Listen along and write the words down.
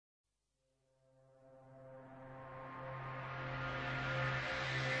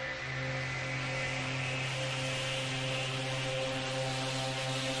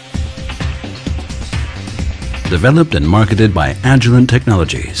Developed and marketed by Agilent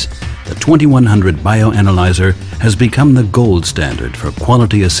Technologies, the 2100 bioanalyzer has become the gold standard for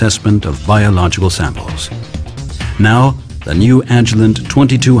quality assessment of biological samples. Now, the new Agilent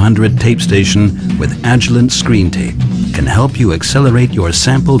 2200 TapeStation with Agilent Screen Tape can help you accelerate your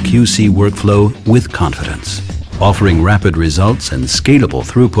sample QC workflow with confidence. Offering rapid results and scalable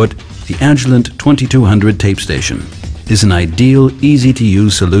throughput, the Agilent 2200 TapeStation is an ideal,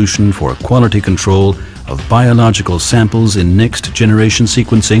 easy-to-use solution for quality control of biological samples in next-generation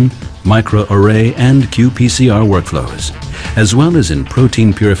sequencing, microarray and qPCR workflows, as well as in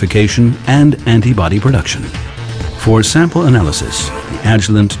protein purification and antibody production. For sample analysis, the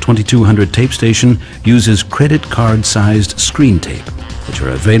Agilent 2200 TapeStation uses credit card-sized screen tape, which are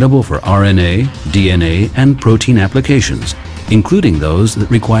available for RNA, DNA, and protein applications, including those that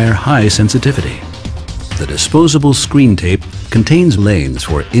require high sensitivity. The disposable screen tape contains lanes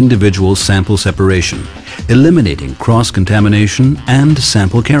for individual sample separation, eliminating cross-contamination and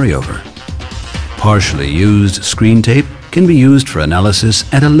sample carryover. Partially used screen tape can be used for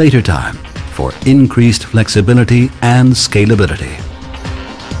analysis at a later time for increased flexibility and scalability.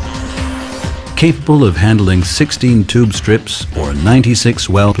 Capable of handling 16 tube strips or 96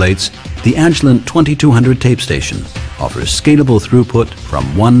 well plates, the Agilent 2200 TapeStation offers scalable throughput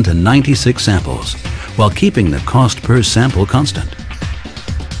from 1 to 96 samples, while keeping the cost per sample constant.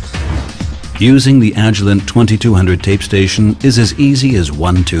 Using the Agilent 2200 TapeStation is as easy as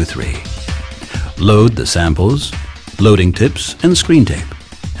 1, 2, 3. Load the samples, loading tips, and screen tape,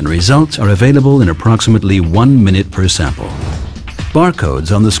 and results are available in approximately 1 minute per sample.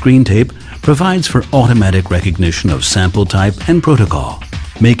 Barcodes on the screen tape provides for automatic recognition of sample type and protocol,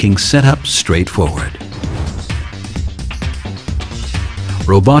 making setup straightforward.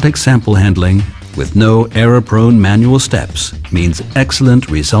 Robotic sample handling with no error-prone manual steps means excellent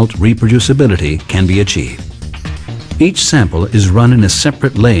result reproducibility can be achieved. Each sample is run in a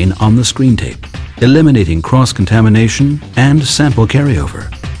separate lane on the screen tape, eliminating cross-contamination and sample carryover.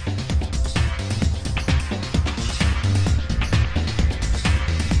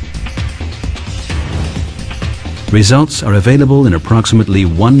 Results are available in approximately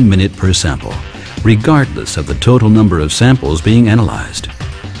 1 minute per sample, regardless of the total number of samples being analyzed.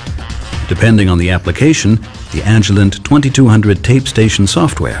 Depending on the application, the Agilent 2200 TapeStation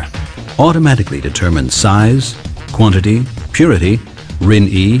software automatically determines size, quantity, purity,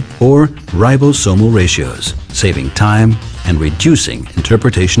 RNA or ribosomal ratios, saving time and reducing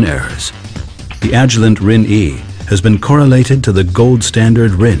interpretation errors. The Agilent RNA has been correlated to the gold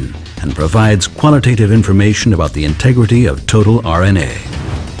standard RNA and provides qualitative information about the integrity of total RNA.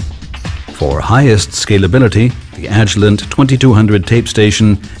 For highest scalability, the Agilent 2200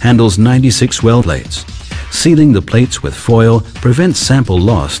 TapeStation handles 96 well plates. Sealing the plates with foil prevents sample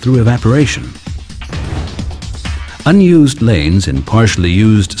loss through evaporation. Unused lanes in partially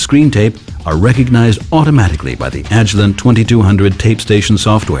used screen tape are recognized automatically by the Agilent 2200 TapeStation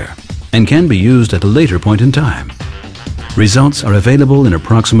software and can be used at a later point in time. Results are available in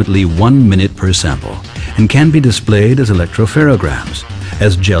approximately 1 minute per sample and can be displayed as electropherograms,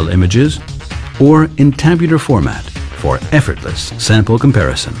 as gel images, or in tabular format for effortless sample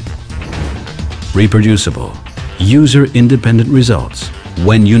comparison. Reproducible, user-independent results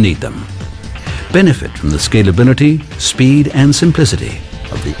when you need them. Benefit from the scalability, speed, and simplicity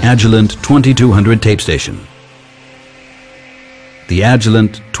of the Agilent 2200 TapeStation. The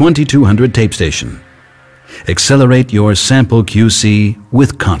Agilent 2200 TapeStation. Accelerate your sample QC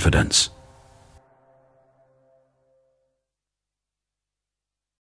with confidence.